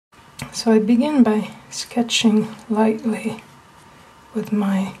So I begin by sketching lightly with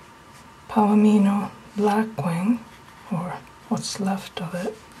my Palomino Blackwing, or what's left of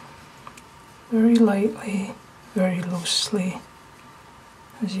it, very lightly, very loosely.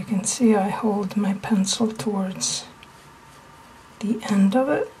 As you can see, I hold my pencil towards the end of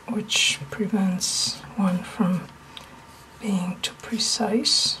it, which prevents one from being too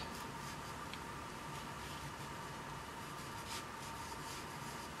precise.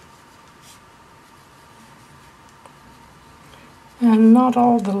 And not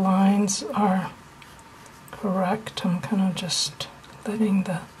all the lines are correct. I'm kind of just letting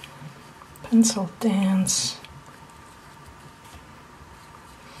the pencil dance.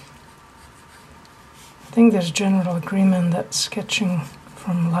 I think there's general agreement that sketching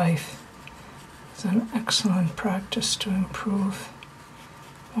from life is an excellent practice to improve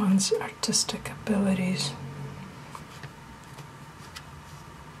one's artistic abilities.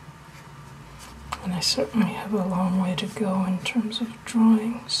 And I certainly have a long way to go in terms of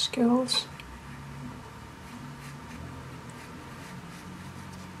drawing skills.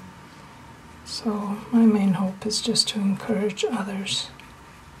 So my main hope is just to encourage others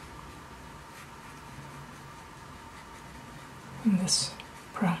in this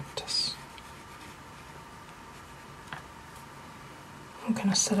practice. I'm going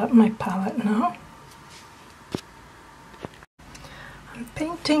to set up my palette now. I'm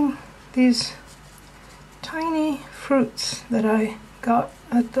painting these tiny fruits that I got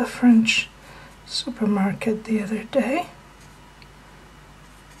at the French supermarket the other day.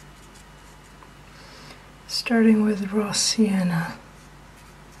 Starting with raw sienna.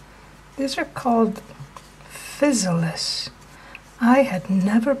 These are called Physalis. I had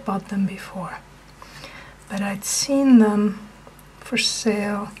never bought them before, but I'd seen them for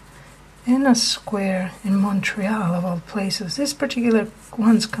sale in a square in Montreal, of all places. These particular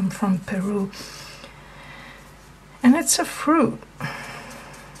ones come from Peru. And it's a fruit.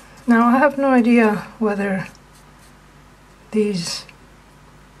 Now, I have no idea whether these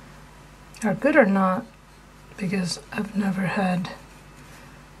are good or not, because I've never had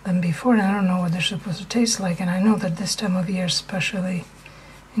them before, and I don't know what they're supposed to taste like. And I know that this time of year, especially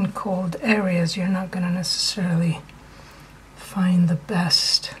in cold areas, you're not going to necessarily find the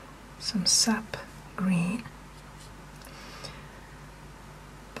best. Some sap green.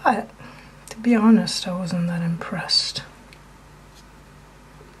 But to be honest, I wasn't that impressed.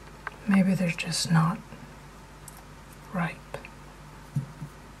 Maybe they're just not ripe.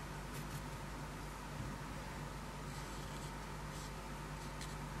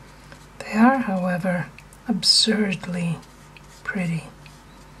 They are, however, absurdly pretty.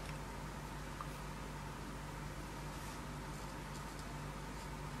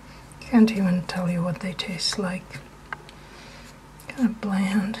 Can't even tell you what they taste like. Kind of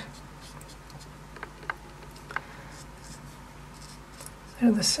bland.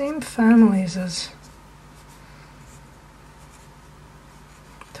 They're the same families as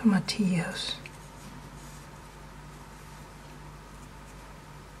tomatillos.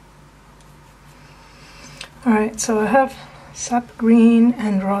 Alright, so I have sap green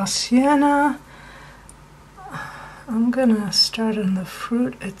and raw sienna. I'm gonna start on the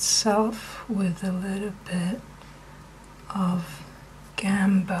fruit itself with a little bit of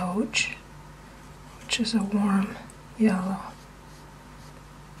gamboge, which is a warm yellow.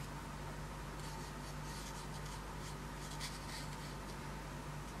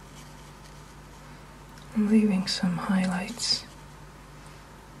 I'm leaving some highlights.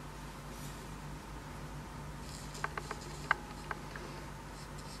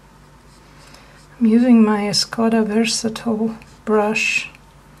 I'm using my Escoda Versatile brush,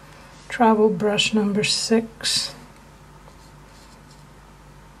 travel brush number 6.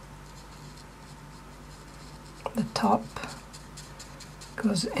 The top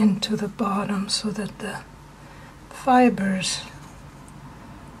goes into the bottom so that the fibers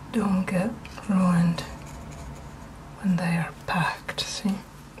don't get ruined when they are packed. See?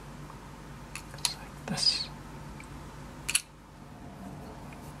 It's like this.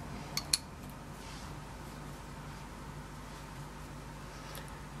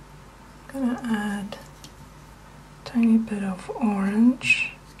 I'm gonna add a tiny bit of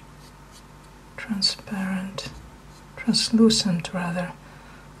orange, translucent rather,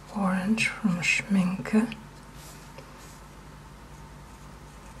 orange from Schminke.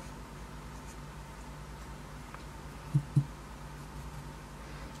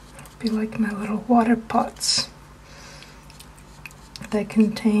 Be like my little water pots. They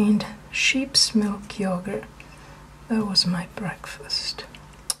contained sheep's milk yogurt. That was my breakfast.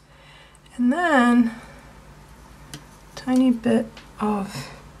 And then tiny bit of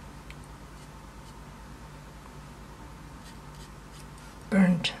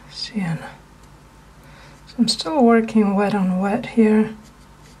burnt sienna. So I'm still working wet on wet here.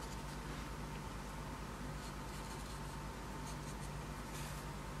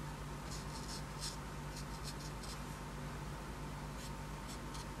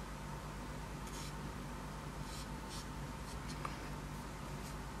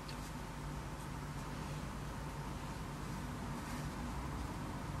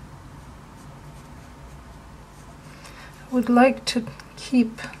 Would like to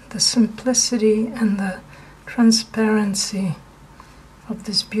keep the simplicity and the transparency of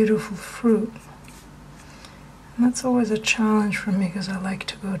this beautiful fruit. And that's always a challenge for me because I like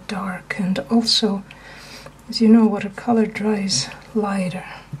to go dark, and also, as you know, watercolor dries lighter.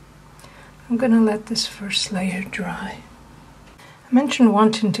 I'm going to let this first layer dry. I mentioned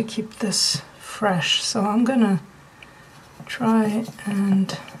wanting to keep this fresh, so I'm going to try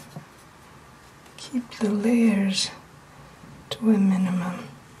and keep the layers to a minimum,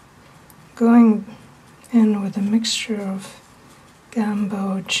 going in with a mixture of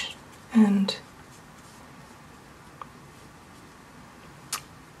gamboge and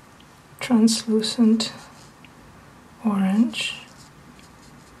translucent orange,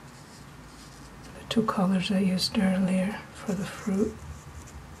 the two colors I used earlier for the fruit.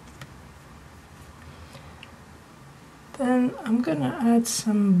 Then I'm gonna add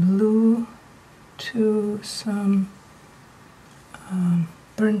some blue to some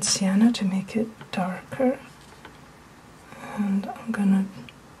burnt sienna to make it darker, and I'm gonna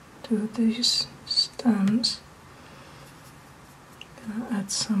do these stems. Gonna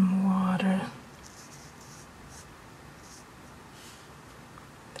add some water.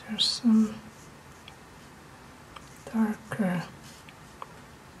 There's some darker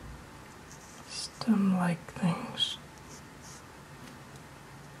stem-like things.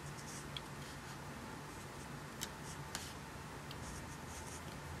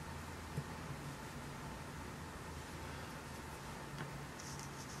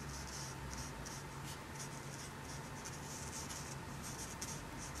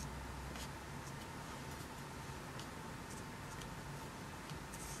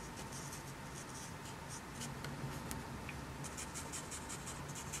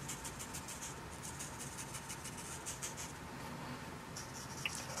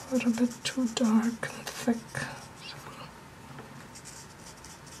 A little bit too dark and thick. So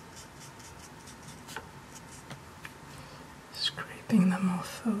scraping them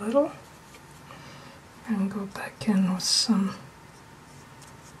off a little, and go back in with some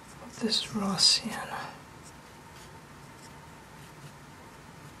of this raw sienna.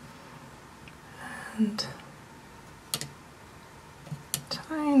 And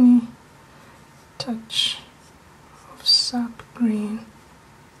tiny touch of sap green.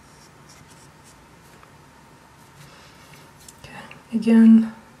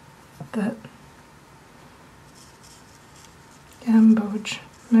 Again, that gamboge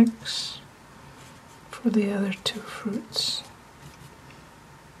mix for the other two fruits.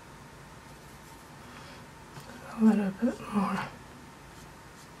 A little bit more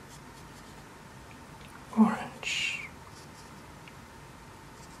orange.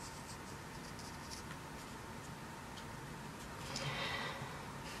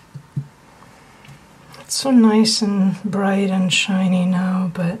 It's so nice and bright and shiny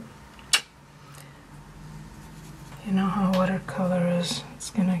now, but you know how watercolor is, it's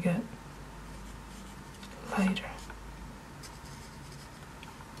gonna get lighter.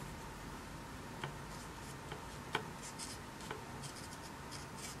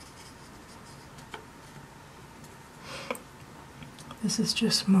 This is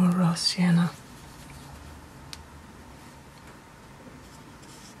just more raw sienna.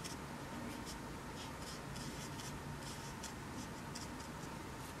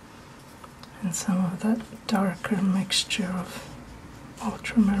 And some of that darker mixture of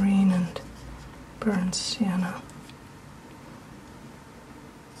ultramarine and burnt sienna.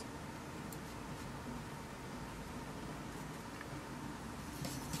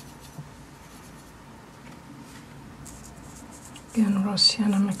 Again, raw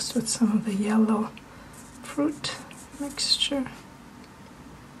sienna mixed with some of the yellow fruit mixture.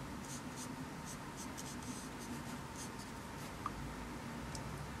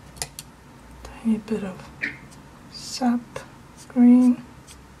 Tiny bit of sap green.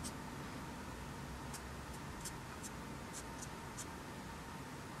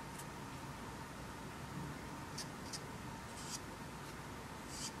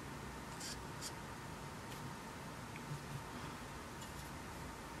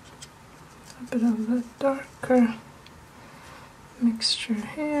 A bit of the darker mixture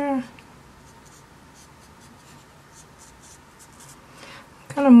here.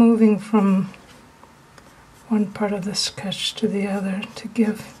 kind of moving from one part of the sketch to the other to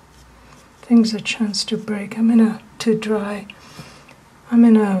give things a chance to break. To dry. I'm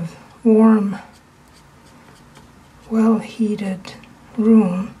in a warm, well-heated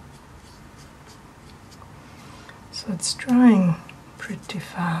room, so it's drying pretty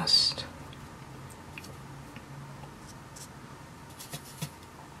fast.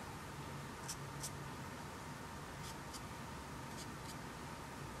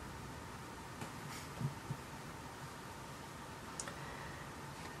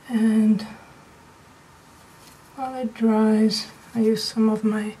 And while it dries, I use some of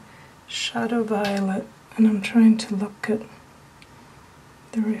my shadow violet, and I'm trying to look at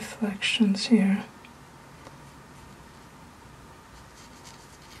the reflections here.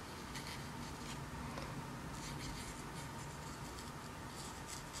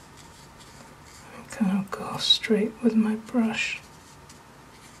 I kind of go straight with my brush.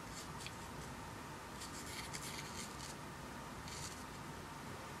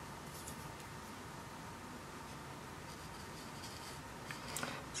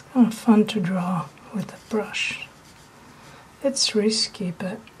 Kind of fun to draw with a brush. It's risky,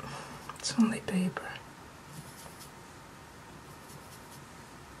 but it's only paper.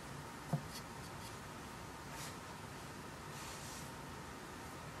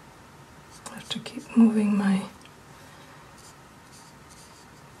 I have to keep moving my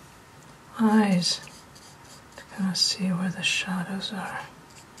eyes to kind of see where the shadows are.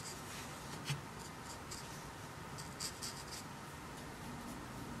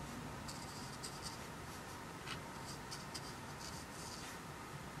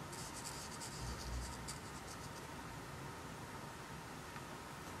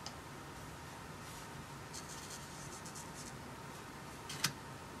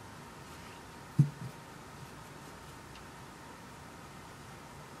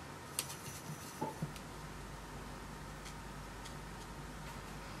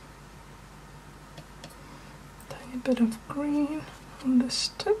 A bit of green on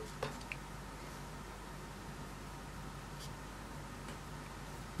this tip.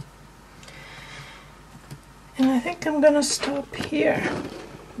 And I think I'm gonna stop here.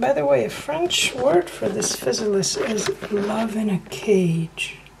 By the way, a French word for this Physalis is love in a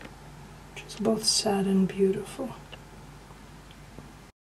cage, which is both sad and beautiful.